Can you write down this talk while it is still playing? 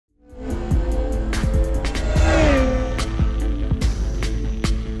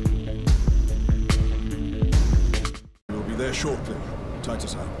there shortly.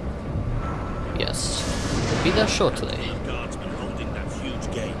 Titus out. Yes. Be there shortly.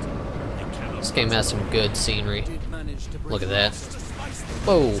 This game has some good scenery. Look at that.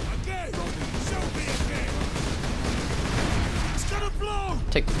 Whoa.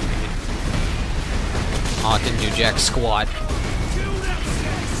 Take the... Oh, it didn't do jack squat.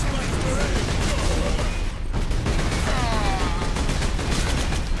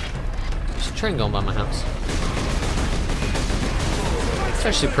 There's a train going by my house. It's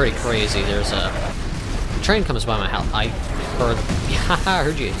actually pretty crazy. There's a train comes by my house. I heard... I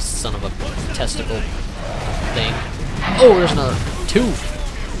heard you, son of a testicle thing. Oh, there's another. 2.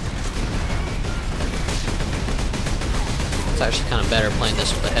 It's actually kind of better playing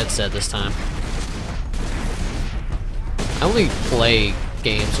this with a headset this time. I only play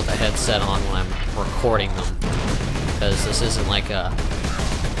games with a headset on when I'm recording them, because this isn't like a...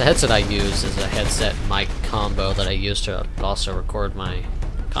 The headset I use is a headset mic combo that I use to also record my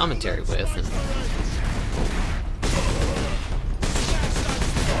commentary with.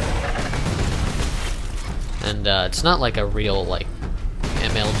 And it's not like a real like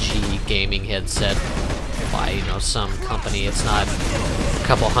MLG gaming headset by some company. It's not a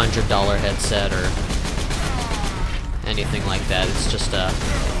couple $100 headset or anything like that. It's just a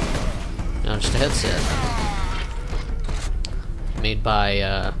just a headset made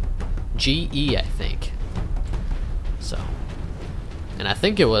by GE, I think. So, and I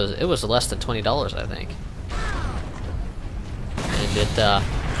think it was less than $20, I think. And it,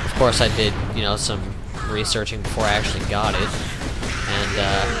 of course, I did some researching before I actually got it, and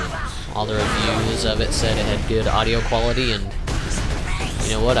all the reviews of it said it had good audio quality, and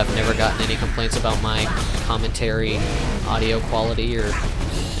you know what, I've never gotten any complaints about my commentary audio quality or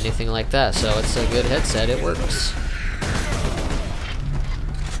anything like that, so it's a good headset. It works.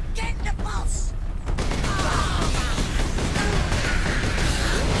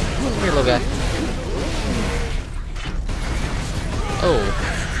 Come here, little guy. Oh.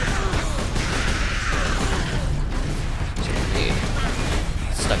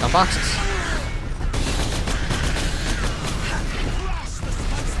 Stuck on boxes.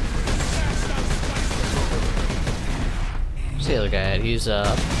 Where's the other guy at? He's there.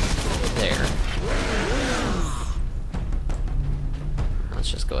 Let's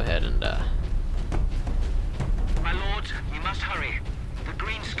just go ahead and My lord, you must hurry. The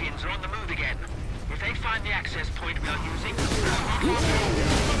greenskins are on the move again. If they find the access point we are using...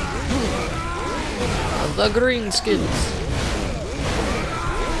 The greenskins.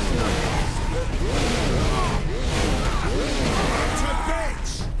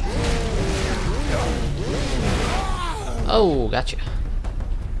 Oh, gotcha.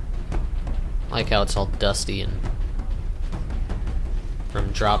 I like how it's all dusty and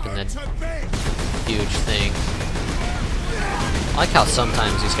from dropping that huge thing. I like how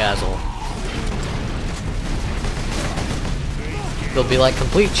sometimes these guys they'll be like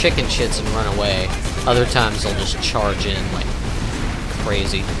complete chicken shits and run away. Other times they'll just charge in like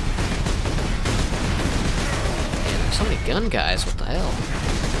crazy. Man, there's so many gun guys, what the hell?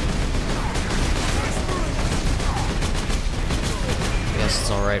 I guess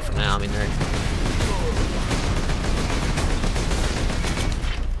it's alright for now. I mean, they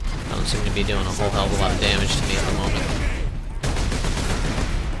don't seem to be doing a whole hell of a lot of damage to me at the moment.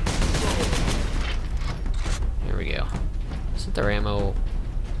 Here we go. Isn't there ammo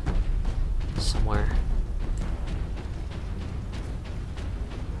somewhere?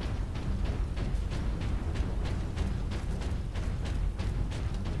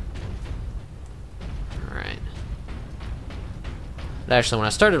 Actually, when I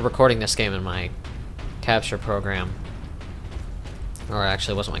started recording this game in my capture program, or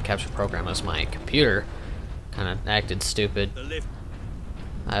actually it wasn't my capture program, it was my computer, kind of acted stupid.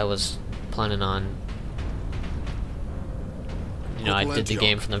 I was planning on, I did the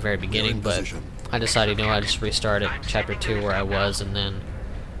game from the very beginning, but I decided, I'd just restart at chapter 2 where I was, and then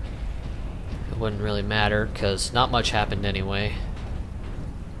it wouldn't really matter, because not much happened anyway.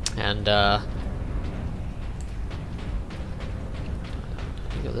 And,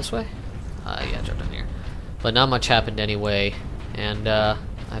 go this way? Yeah, jump down here. But not much happened anyway, and I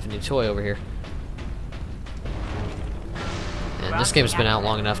have a new toy over here. And this game's been out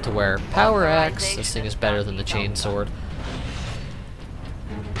long enough to where power axe, this thing is better than the chain sword.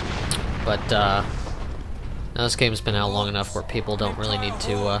 But now this game's been out long enough where people don't really need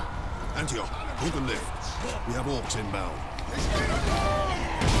to Antioch, hold the lift. We have orcs inbound.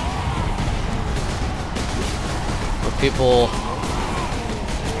 for people,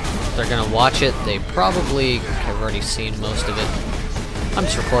 they're gonna watch it, they probably have already seen most of it. I'm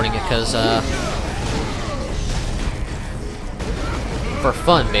just recording it because for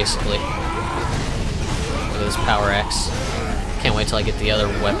fun, basically. Look at this power axe. Can't wait till I get the other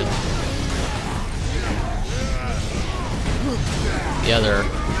weapon. The other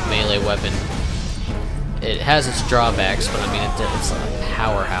melee weapon. It has its drawbacks, but I mean, it's a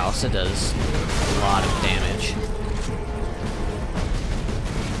powerhouse. It does a lot of damage.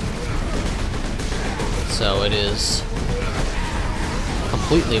 So it is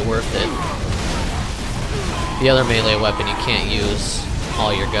completely worth it. The other melee weapon, you can't use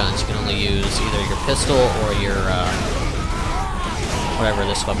all your guns. You can only use either your pistol or your, whatever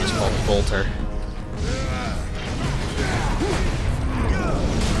this weapon is called, bolter.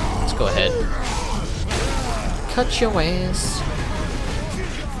 Let's go ahead. Cut your ass.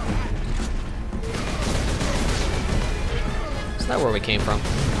 Is that where we came from?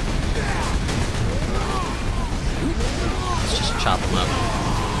 Let's just chop them up.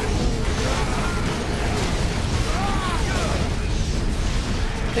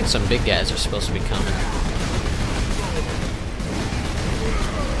 I think some big guys are supposed to be coming.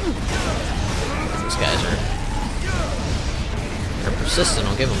 These guys are persistent,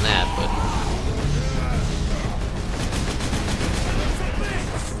 I'll give them that, but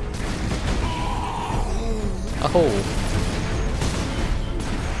oh.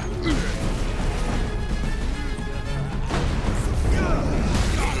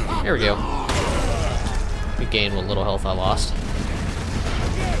 There we go. We gained what little health I lost.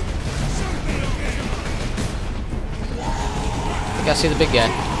 I think I see the big guy.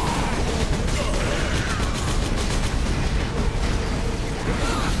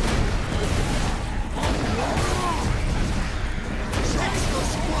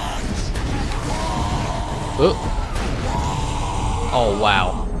 Ooh. Oh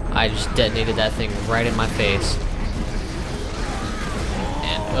wow. I just detonated that thing right in my face.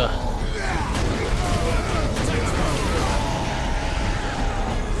 And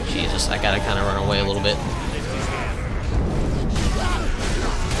Jesus, I gotta kinda run away a little bit.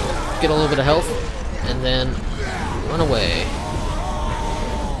 Get a little bit of health, and then run away.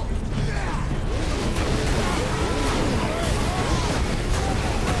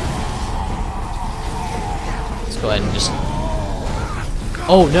 Let's go ahead and just...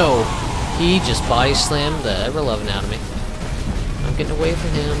 Oh no! He just body slammed the ever-loving out of me. I'm getting away from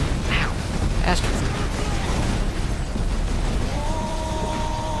him. Ow! Bastard.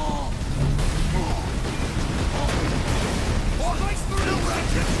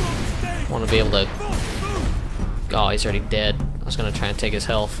 I want to be able to... Oh, he's already dead. I was going to try and take his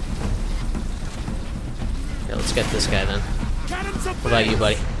health. Here, let's get this guy then. What about you,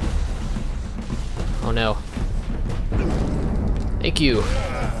 buddy? Oh no. Thank you.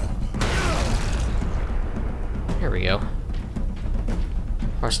 Here we go.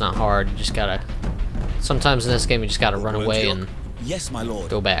 Or it's not hard, you just gotta... Sometimes in this game you just gotta run away and... Yes, my lord.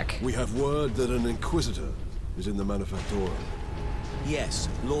 Go back. We have word that an Inquisitor is in the Manufactorum. Yes,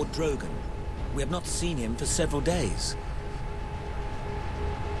 Lord Drogon. We have not seen him for several days.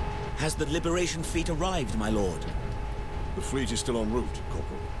 Has the Liberation fleet arrived, my lord? The fleet is still en route,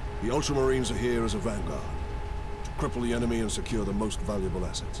 Corporal. The Ultramarines are here as a vanguard, to cripple the enemy and secure the most valuable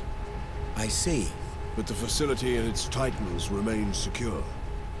assets. I see. But the facility and its titans remain secure.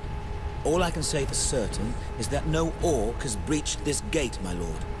 All I can say for certain is that no orc has breached this gate, my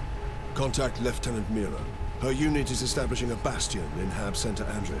lord. Contact Lieutenant Mira. Her unit is establishing a bastion in Hab Center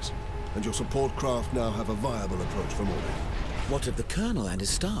Andres, and your support craft now have a viable approach from orbit. What of the Colonel and his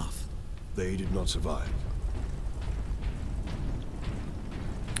staff? They did not survive.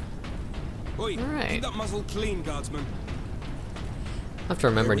 Oi, Alright. keep that muzzle clean, guardsman. I have to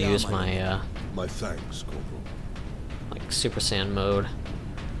remember to use my, My thanks, Corporal. like, Super Saiyan mode.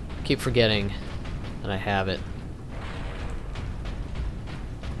 Keep forgetting that I have it.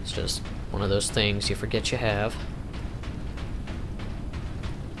 It's just one of those things you forget you have.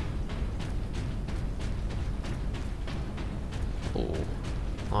 Ooh,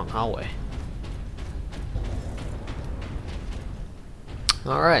 long hallway.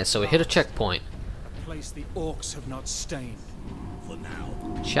 Alright, so we hit a checkpoint. Place the orcs have not stained. For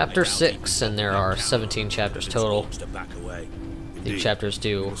now. Chapter 6, and there are 17 chapters total. To back away. The chapters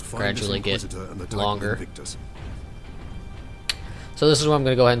do gradually get longer. So this is where I'm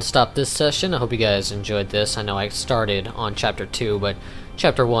going to go ahead and stop this session. I hope you guys enjoyed this. I know I started on Chapter 2, but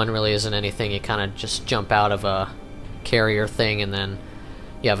Chapter 1 really isn't anything. You kind of just jump out of a carrier thing, and then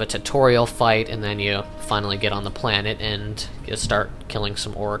you have a tutorial fight, and then you finally get on the planet, and you start killing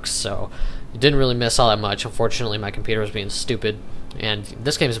some orcs. So you didn't really miss all that much. Unfortunately, my computer was being stupid, and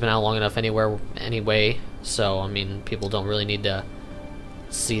this game has been out long enough anyway, so, I mean, people don't really need to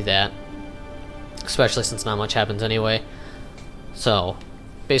see that, especially since not much happens anyway. So,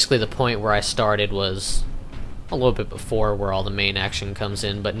 basically the point where I started was a little bit before where all the main action comes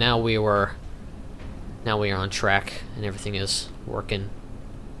in, but now we are on track and everything is working.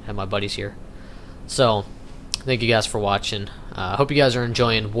 I have my buddies here. So, thank you guys for watching. I hope you guys are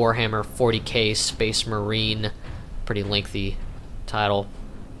enjoying Warhammer 40k Spacemarine. Pretty lengthy title.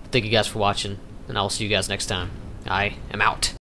 Thank you guys for watching, and I will see you guys next time. I am out.